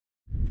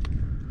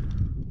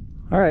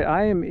All right,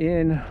 I am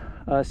in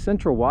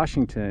central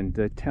Washington.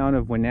 The town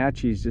of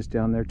Wenatchee is just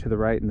down there to the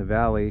right in the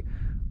valley.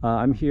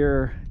 I'm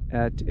here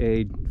at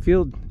a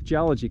field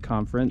geology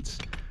conference,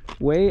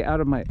 way out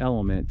of my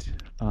element.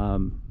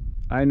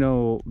 I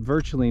know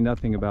virtually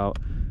nothing about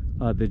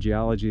the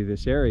geology of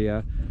this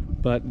area,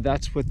 but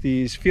that's what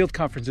these field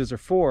conferences are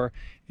for,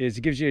 is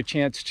it gives you a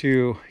chance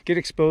to get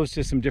exposed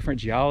to some different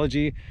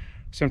geology.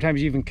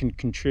 Sometimes you even can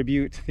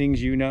contribute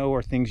things you know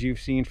or things you've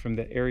seen from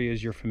the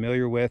areas you're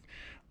familiar with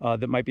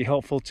that might be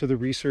helpful to the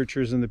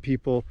researchers and the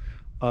people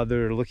that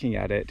are looking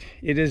at it.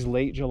 It is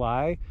late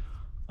July,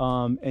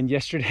 and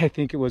yesterday I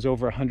think it was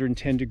over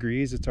 110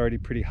 degrees. It's already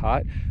pretty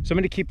hot. So I'm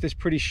going to keep this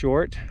pretty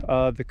short.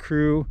 The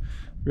crew,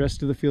 the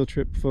rest of the field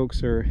trip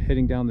folks are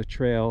heading down the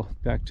trail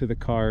back to the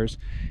cars.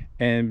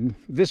 And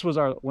this was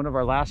one of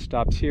our last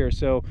stops here.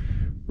 So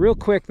real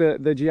quick,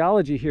 the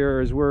geology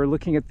here is we're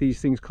looking at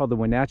these things called the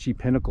Wenatchee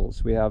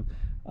Pinnacles. We have,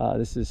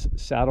 this is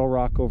saddle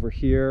rock over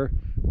here.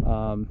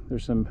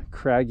 There's some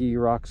craggy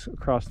rocks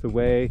across the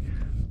way.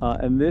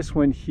 And this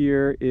one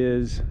here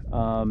is,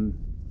 the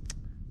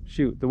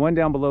one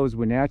down below is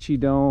Wenatchee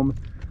Dome.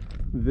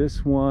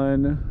 This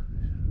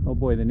one, oh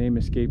boy, the name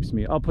escapes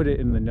me. I'll put it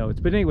in the notes.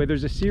 But anyway,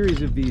 there's a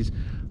series of these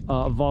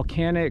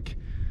volcanic,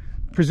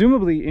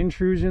 presumably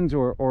intrusions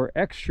or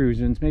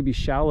extrusions, maybe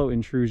shallow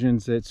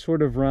intrusions that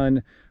sort of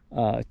run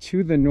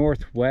to the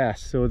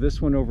northwest. So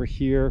this one over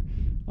here,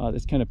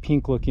 that's kind of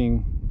pink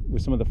looking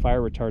with some of the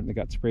fire retardant that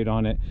got sprayed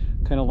on it,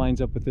 kind of lines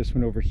up with this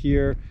one over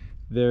here.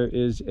 There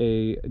is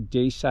a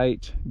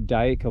dacite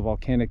dike, a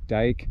volcanic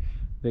dike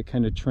that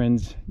kind of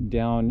trends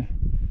down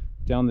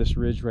this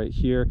ridge right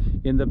here.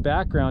 In the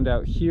background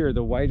out here,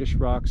 the whitish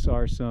rocks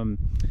are some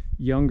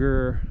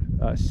younger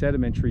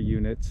sedimentary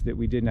units that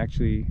we didn't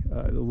actually,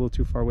 a little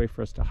too far away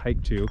for us to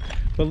hike to.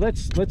 But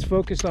let's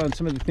focus on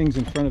some of the things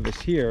in front of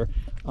us here.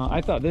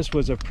 I thought this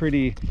was a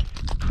pretty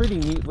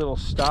neat little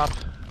stop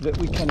that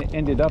we kind of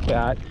ended up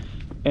at.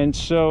 And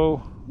so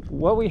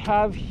what we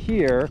have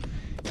here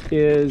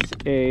is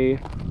a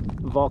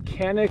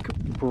volcanic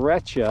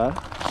breccia.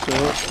 So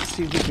let's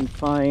see if we can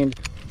find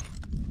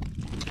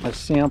a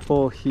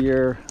sample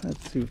here.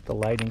 Let's see if the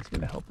lighting's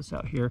going to help us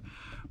out here.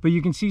 But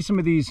you can see some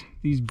of these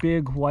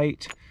big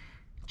white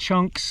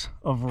chunks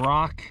of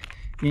rock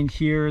in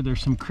here.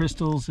 There's some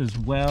crystals as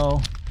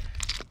well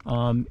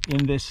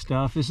in this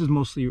stuff. This is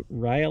mostly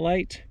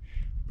rhyolite,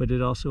 but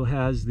it also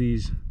has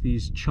these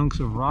chunks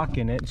of rock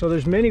in it. So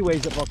there's many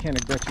ways that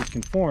volcanic breccias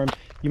can form.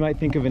 You might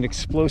think of an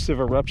explosive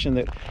eruption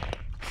that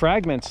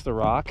fragments the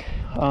rock,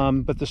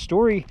 but the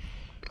story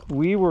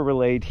we were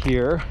relayed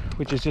here,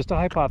 which is just a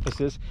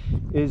hypothesis,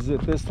 is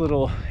that this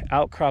little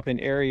outcrop in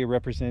area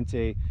represents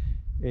a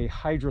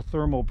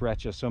hydrothermal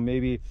breccia. So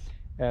maybe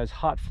as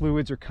hot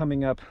fluids are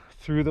coming up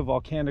through the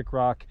volcanic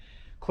rock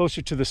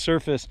closer to the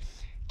surface,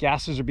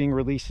 gases are being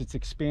released, it's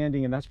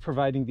expanding, and that's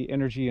providing the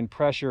energy and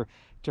pressure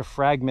to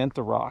fragment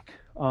the rock.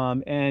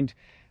 And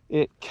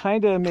it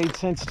kind of made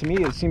sense to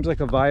me. It seems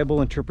like a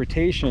viable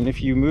interpretation.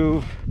 If you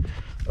move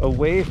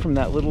away from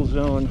that little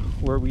zone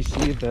where we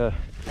see the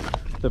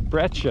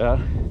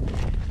breccia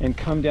and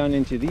come down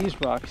into these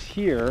rocks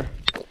here,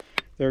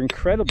 they're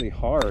incredibly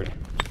hard.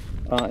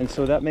 And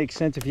so that makes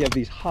sense if you have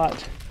these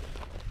hot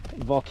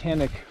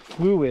volcanic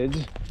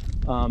fluids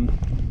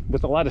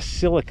with a lot of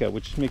silica,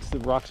 which makes the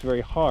rocks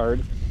very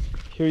hard.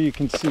 Here you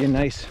can see a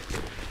nice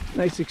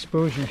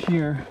exposure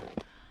here.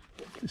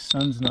 The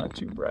sun's not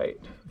too bright.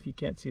 If you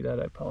can't see that,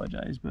 I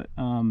apologize. But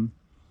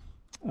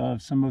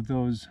some of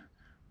those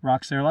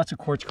rocks there, lots of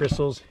quartz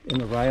crystals in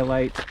the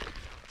rhyolite.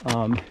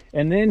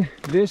 And then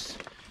this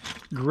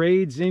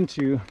grades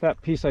into,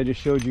 that piece I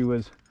just showed you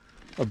was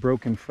a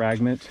broken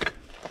fragment,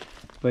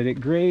 but it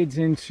grades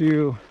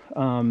into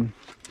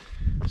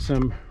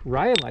some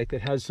rhyolite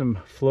that has some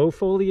flow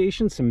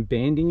foliation, some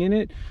banding in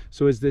it.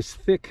 So as this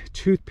thick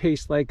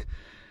toothpaste-like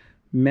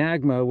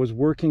magma was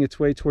working its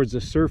way towards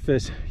the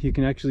surface, you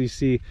can actually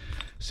see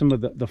some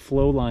of the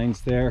flow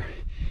lines there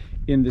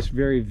in this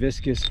very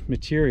viscous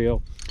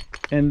material.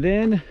 And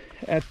then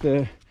at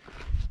the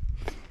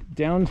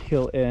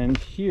downhill end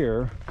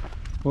here,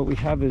 what we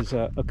have is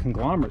a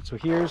conglomerate. So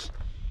here's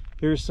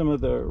some of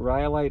the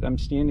rhyolite I'm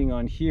standing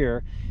on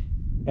here,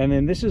 and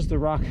then this is the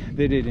rock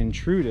that it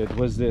intruded,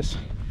 was this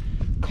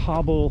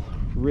cobble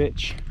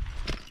rich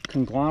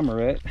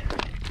conglomerate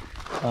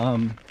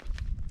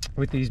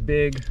with these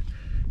big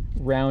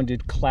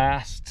rounded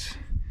clasts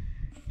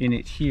in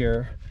it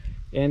here.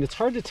 And it's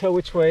hard to tell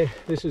which way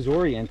this is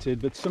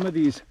oriented, but some of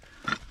these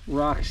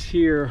rocks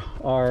here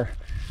are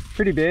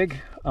pretty big,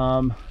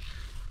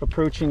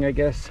 approaching, I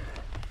guess,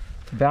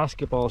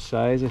 basketball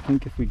size. I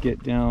think if we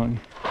get down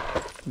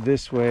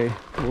this way,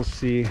 we'll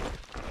see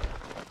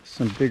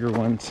some bigger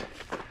ones.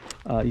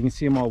 You can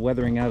see them all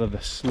weathering out of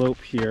the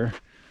slope here.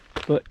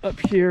 But up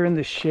here in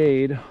the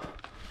shade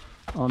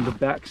on the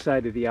back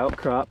side of the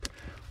outcrop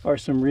are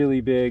some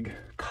really big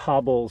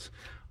cobbles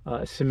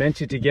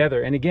cemented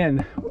together. And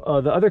again,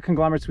 the other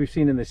conglomerates we've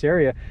seen in this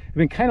area have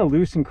been kind of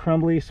loose and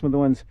crumbly. Some of the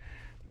ones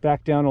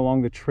back down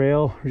along the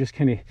trail are just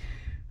kind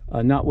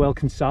of not well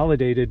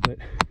consolidated, but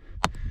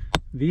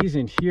these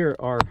in here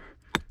are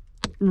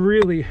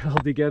really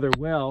held together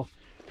well,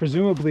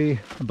 presumably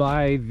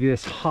by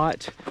this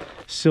hot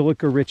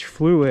silica-rich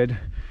fluid,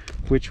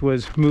 which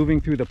was moving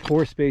through the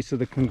pore space of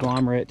the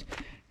conglomerate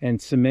and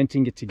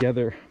cementing it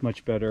together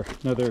much better.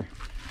 Another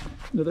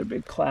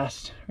big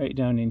clast right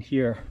down in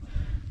here.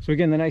 So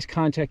again, the nice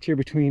contact here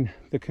between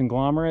the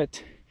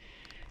conglomerate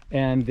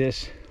and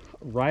this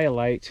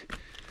rhyolite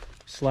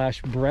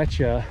slash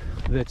breccia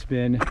that's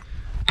been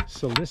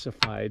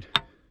silicified,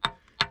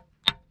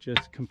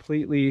 just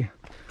completely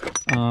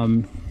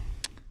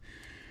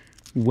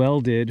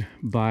welded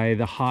by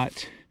the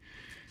hot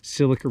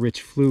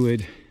silica-rich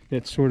fluid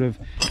that sort of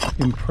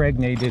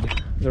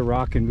impregnated the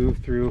rock and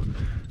moved through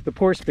the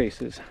pore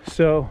spaces.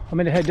 So I'm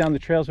going to head down the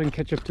trail so we can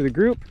catch up to the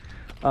group.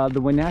 The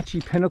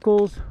Wenatchee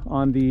Pinnacles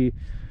on the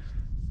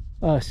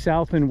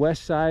south and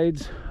west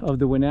sides of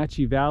the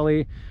Wenatchee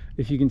Valley.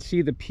 If you can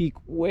see the peak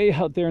way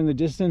out there in the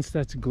distance,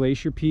 that's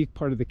Glacier Peak,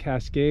 part of the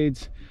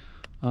Cascades.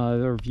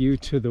 Our view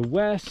to the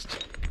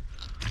west,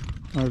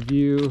 our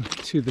view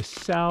to the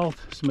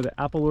south, some of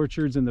the apple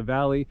orchards in the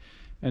valley,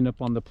 and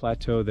up on the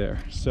plateau there.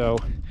 So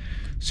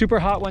super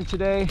hot one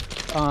today.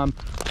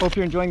 Hope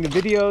you're enjoying the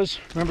videos.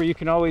 Remember, you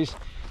can always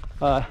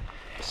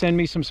send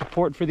me some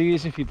support for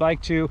these if you'd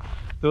like to.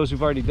 Those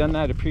who've already done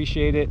that,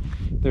 appreciate it.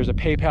 There's a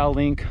PayPal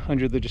link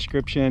under the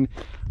description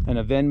and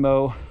a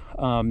Venmo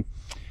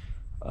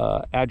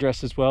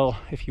address as well.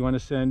 If you want to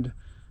send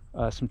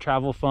some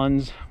travel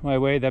funds my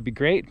way, that'd be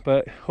great.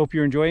 But hope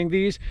you're enjoying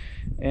these,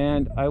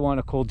 and I want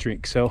a cold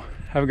drink. So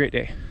have a great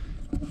day.